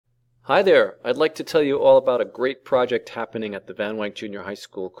Hi there. I'd like to tell you all about a great project happening at the Van Wyck Junior High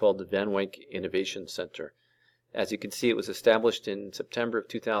School called the Van Wyck Innovation Center. As you can see, it was established in September of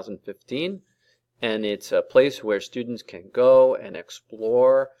 2015, and it's a place where students can go and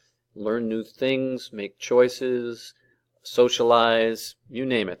explore, learn new things, make choices, socialize, you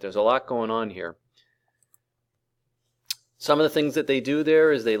name it. There's a lot going on here. Some of the things that they do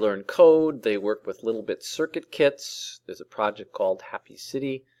there is they learn code, they work with Little-Bit circuit kits. There's a project called Happy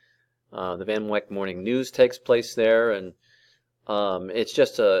City. The Van Wyck Morning News takes place there, and it's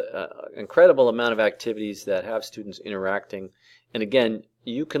just an incredible amount of activities that have students interacting. And again,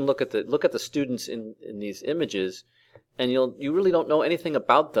 you can look at the students in these images, and you really don't know anything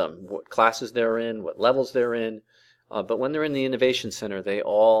about them, what classes they're in, what levels they're in. But when they're in the Innovation Center, they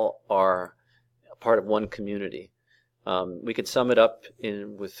all are part of one community. We could sum it up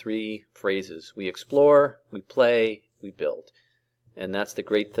with three phrases: we explore, we play, we build. And that's the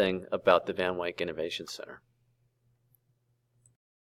great thing about the Van Wyck Innovation Center.